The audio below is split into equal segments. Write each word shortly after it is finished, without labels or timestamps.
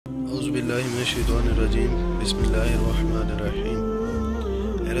باللہ من الشیطان الرجیم بسم اللہ الرحمن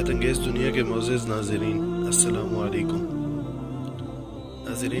الرحیم۔ حیرت انگیز دنیا کے معزز ناظرین، السلام علیکم۔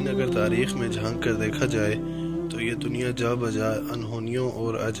 ناظرین، اگر تاریخ میں جھانک کر دیکھا جائے تو یہ دنیا جا بجا انہونیوں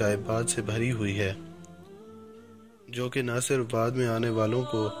اور عجائبات سے بھری ہوئی ہے، جو کہ نہ صرف بعد میں آنے والوں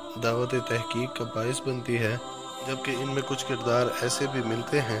کو دعوت تحقیق کا باعث بنتی ہے، جبکہ ان میں کچھ کردار ایسے بھی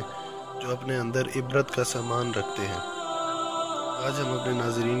ملتے ہیں جو اپنے اندر عبرت کا سامان رکھتے ہیں۔ آج ہم اپنے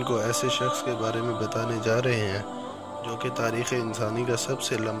ناظرین کو ایسے شخص کے بارے میں بتانے جا رہے ہیں جو کہ تاریخ انسانی کا سب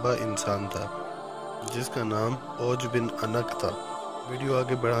سے لمبا انسان تھا، جس کا نام اوج بن انق تھا۔ ویڈیو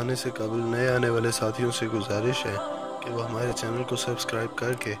آگے بڑھانے سے قبل نئے آنے والے ساتھیوں سے گزارش ہے کہ وہ ہمارے چینل کو سبسکرائب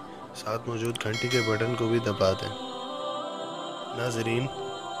کر کے ساتھ موجود گھنٹی کے بٹن کو بھی دبا دیں۔ ناظرین،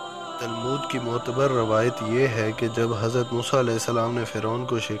 تلمود کی معتبر روایت یہ ہے کہ جب حضرت موسیٰ علیہ السلام نے فرعون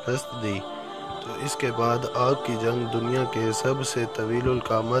کو شکست دی تو اس کے بعد آگ کی جنگ دنیا کے سب سے طویل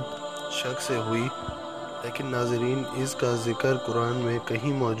القامت شخص سے ہوئی، لیکن ناظرین اس کا ذکر قرآن میں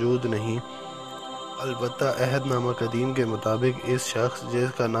کہیں موجود نہیں۔ البتہ عہد نامہ قدیم کے مطابق اس شخص،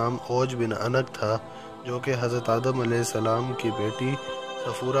 جس کا نام اوج بن انق تھا، جو کہ حضرت آدم علیہ السلام کی بیٹی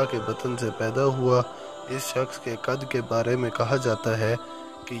صفورہ کے بطن سے پیدا ہوا، اس شخص کے قد کے بارے میں کہا جاتا ہے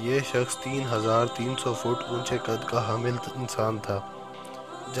کہ یہ شخص 3300 فٹ اونچے قد کا حامل انسان تھا،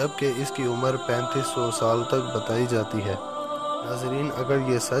 جبکہ اس کی عمر 3500 سال تک بتائی جاتی ہے۔ ناظرین، اگر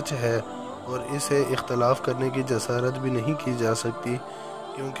یہ سچ ہے اور اسے اختلاف کرنے کی جسارت بھی نہیں کی جا سکتی،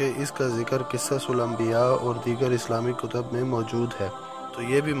 کیونکہ اس کا ذکر قصص الانبیاء اور دیگر اسلامی کتب میں موجود ہے، تو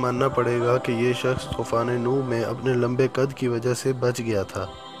یہ بھی ماننا پڑے گا کہ یہ شخص طوفان نوح میں اپنے لمبے قد کی وجہ سے بچ گیا تھا۔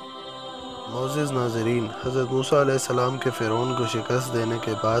 معزز ناظرین، حضرت موسیٰ علیہ السلام کے فرعون کو شکست دینے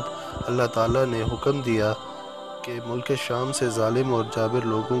کے بعد اللہ تعالیٰ نے حکم دیا کہ ملک شام سے ظالم اور جابر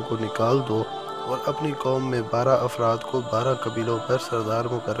لوگوں کو نکال دو اور اپنی قوم میں 12 افراد کو 12 قبیلوں پر سردار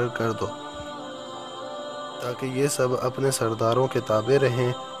مقرر کر دو، تاکہ یہ سب اپنے سرداروں کے تابع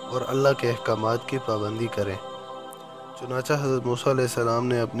رہیں اور اللہ کے احکامات کی پابندی کریں۔ چنانچہ حضرت موسیٰ علیہ السلام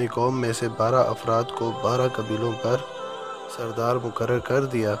نے اپنی قوم میں سے 12 افراد کو 12 قبیلوں پر سردار مقرر کر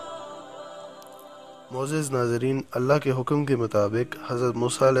دیا۔ معزز ناظرین، اللہ کے حکم کے مطابق حضرت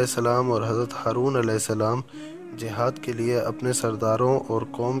موسیٰ علیہ السلام اور حضرت ہارون علیہ السلام جہاد کے لیے اپنے سرداروں اور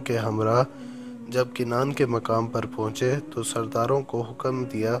قوم کے ہمراہ جب کنان کے مقام پر پہنچے تو سرداروں کو حکم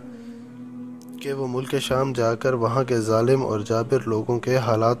دیا کہ وہ ملک شام جا کر وہاں کے ظالم اور جابر لوگوں کے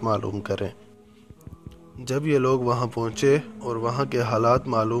حالات معلوم کریں۔ جب یہ لوگ وہاں پہنچے اور وہاں کے حالات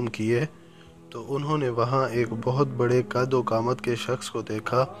معلوم کیے تو انہوں نے وہاں ایک بہت بڑے قد و قامت کے شخص کو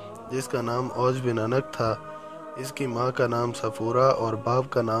دیکھا، جس کا نام اوج بن انق تھا۔ اس کی ماں کا نام صفورہ اور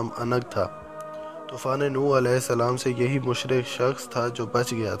باپ کا نام انق تھا۔ طوفان نوح علیہ السلام سے یہی مشرک شخص تھا جو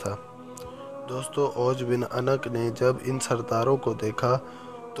بچ گیا تھا۔ دوستو، اوج بن انق نے جب ان سرداروں کو دیکھا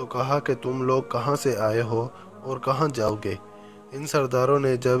تو کہا کہ تم لوگ کہاں سے آئے ہو اور کہاں جاؤ گے؟ ان سرداروں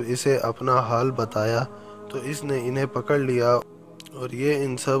نے جب اسے اپنا حال بتایا تو اس نے انہیں پکڑ لیا اور یہ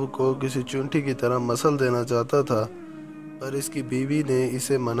ان سب کو کسی چونٹی کی طرح مسل دینا چاہتا تھا، پر اس کی بیوی نے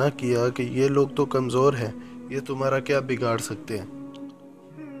اسے منع کیا کہ یہ لوگ تو کمزور ہیں، یہ تمہارا کیا بگاڑ سکتے ہیں۔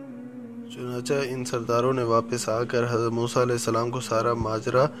 چنانچہ ان سرداروں نے واپس آ کر حضرت موسیٰ علیہ السلام کو سارا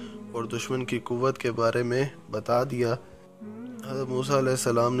ماجرا اور دشمن کی قوت کے بارے میں بتا دیا۔ حضرت موسیٰ علیہ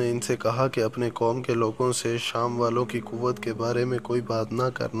السلام نے ان سے کہا کہ اپنے قوم کے لوگوں سے شام والوں کی قوت کے بارے میں کوئی بات نہ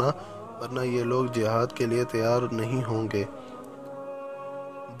کرنا، ورنہ یہ لوگ جہاد کے لیے تیار نہیں ہوں گے۔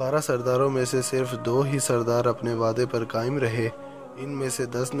 12 سرداروں میں سے صرف 2 ہی سردار اپنے وعدے پر قائم رہے۔ ان میں سے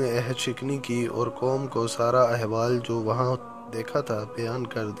 10 نے عہد شکنی کی اور قوم کو سارا احوال جو وہاں دیکھا تھا بیان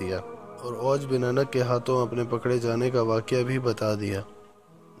کر دیا، اور اوج بن انق کے ہاتھوں اپنے پکڑے جانے کا واقعہ بھی بتا دیا۔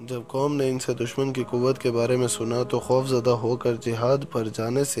 جب قوم نے ان سے دشمن کی قوت کے بارے میں سنا تو خوف زدہ ہو کر جہاد پر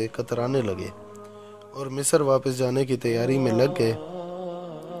جانے سے کترانے لگے اور مصر واپس جانے کی تیاری میں لگ گئے۔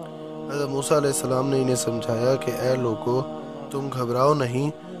 حضرت موسیٰ علیہ السلام نے انہیں سمجھایا کہ اے لوگو، تم گھبراؤ نہیں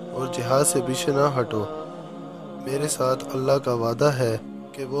اور جہاد سے پیچھے نہ ہٹو، میرے ساتھ اللہ کا وعدہ ہے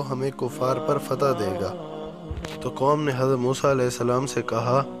کہ وہ ہمیں کفار پر فتح دے گا۔ تو قوم نے حضرت موسیٰ علیہ السلام سے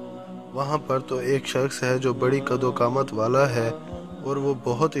کہا، وہاں پر تو ایک شخص ہے جو بڑی قد و قامت والا ہے اور وہ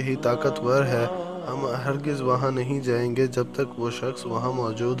بہت ہی طاقتور ہے، ہم ہرگز وہاں نہیں جائیں گے جب تک وہ شخص وہاں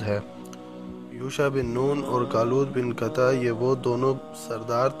موجود ہے۔ یوشع بن نون اور کالود بن قطع، یہ وہ دونوں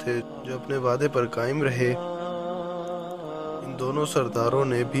سردار تھے جو اپنے وعدے پر قائم رہے۔ ان دونوں سرداروں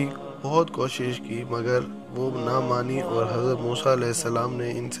نے بھی بہت کوشش کی مگر وہ نہ مانی، اور حضرت موسیٰ علیہ السلام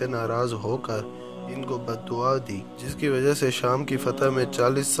نے ان سے ناراض ہو کر ان کو بد دعا دی، جس کی وجہ سے شام کی فتح میں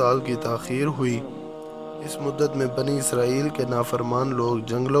 40 سال کی تاخیر ہوئی۔ اس مدت میں بنی اسرائیل کے نافرمان لوگ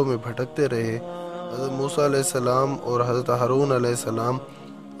جنگلوں میں بھٹکتے رہے۔ حضرت موسیٰ علیہ السلام اور حضرت ہارون علیہ السلام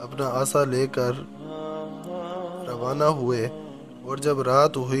اپنا عصا لے کر روانہ ہوئے، اور جب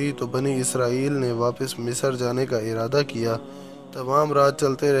رات ہوئی تو بنی اسرائیل نے واپس مصر جانے کا ارادہ کیا۔ تمام رات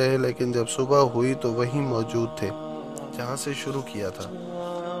چلتے رہے، لیکن جب صبح ہوئی تو وہیں موجود تھے جہاں سے شروع کیا تھا۔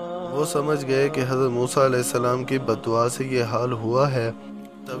 وہ سمجھ گئے کہ حضرت موسیٰ علیہ السلام کی بد دعا سے یہ حال ہوا ہے۔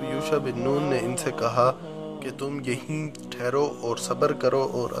 تب یوشع بن نون نے ان سے کہا کہ تم یہیں ٹھہرو اور صبر کرو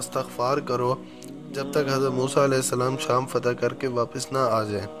اور استغفار کرو جب تک حضرت موسیٰ علیہ السلام شام فتح کر کے واپس نہ آ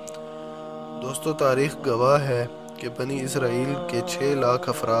جائیں۔ دوستو، تاریخ گواہ ہے کہ بنی اسرائیل کے 6 لاکھ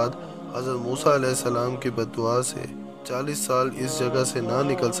افراد حضرت موسیٰ علیہ السلام کی بد دعا سے 40 سال اس جگہ سے نہ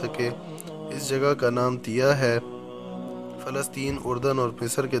نکل سکے۔ اس جگہ کا نام تیہ ہے۔ فلسطین، اردن اور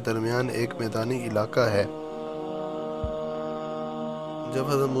مصر کے درمیان ایک میدانی علاقہ ہے۔ جب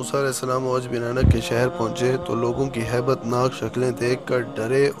حضرت موسیٰ علیہ السلام اوج بن انق کے شہر پہنچے تو لوگوں کی ہیبت ناک شکلیں دیکھ کر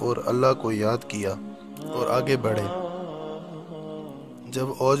ڈرے اور اللہ کو یاد کیا اور آگے بڑھے۔ جب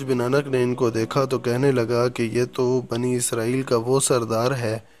اوج بن انق نے ان کو دیکھا تو کہنے لگا کہ یہ تو بنی اسرائیل کا وہ سردار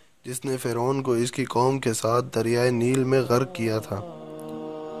ہے جس نے فرعون کو اس کی قوم کے ساتھ دریائے نیل میں غرق کیا تھا۔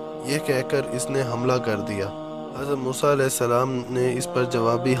 یہ کہہ کر اس نے حملہ کر دیا۔ حضرت موسیٰ علیہ السلام نے اس پر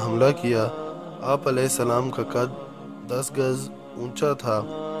جوابی حملہ کیا۔ آپ علیہ السلام کا قد 10 گز اونچا تھا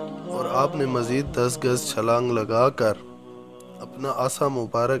اور آپ نے مزید 10 گز چھلانگ لگا کر اپنا عصا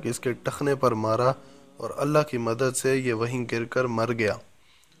مبارک اس کے ٹخنے پر مارا اور اللہ کی مدد سے یہ وہیں گر کر مر گیا۔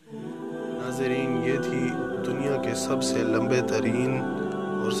 ناظرین، یہ تھی دنیا کے سب سے لمبے ترین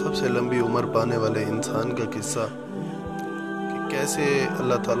اور سب سے لمبی عمر پانے والے انسان کا قصہ کہ کیسے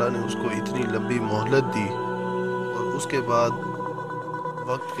اللہ تعالیٰ نے اس کو اتنی لمبی مہلت دی اور اس کے بعد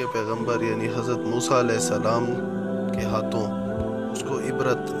وقت کے پیغمبر یعنی حضرت موسیٰ علیہ السلام کے ہاتھوں اس کو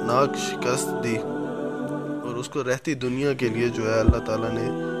عبرتناک شکست دی اور اس کو رہتی دنیا کے لیے جو ہے اللہ تعالیٰ نے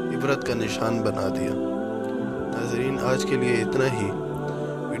عبرت کا نشان بنا دیا۔ ناظرین، آج کے لیے اتنا ہی۔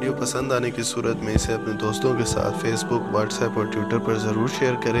 ویڈیو پسند آنے کی صورت میں اسے اپنے دوستوں کے ساتھ فیس بک، واٹس ایپ اور ٹویٹر پر ضرور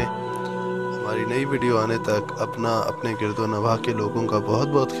شیئر کریں۔ ہماری نئی ویڈیو آنے تک اپنے گرد و نواح کے لوگوں کا بہت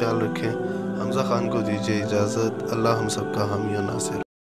بہت خیال رکھیں۔ حمزہ خان کو دیجیے اجازت۔ اللہ ہم سب کا حامی و ناصر۔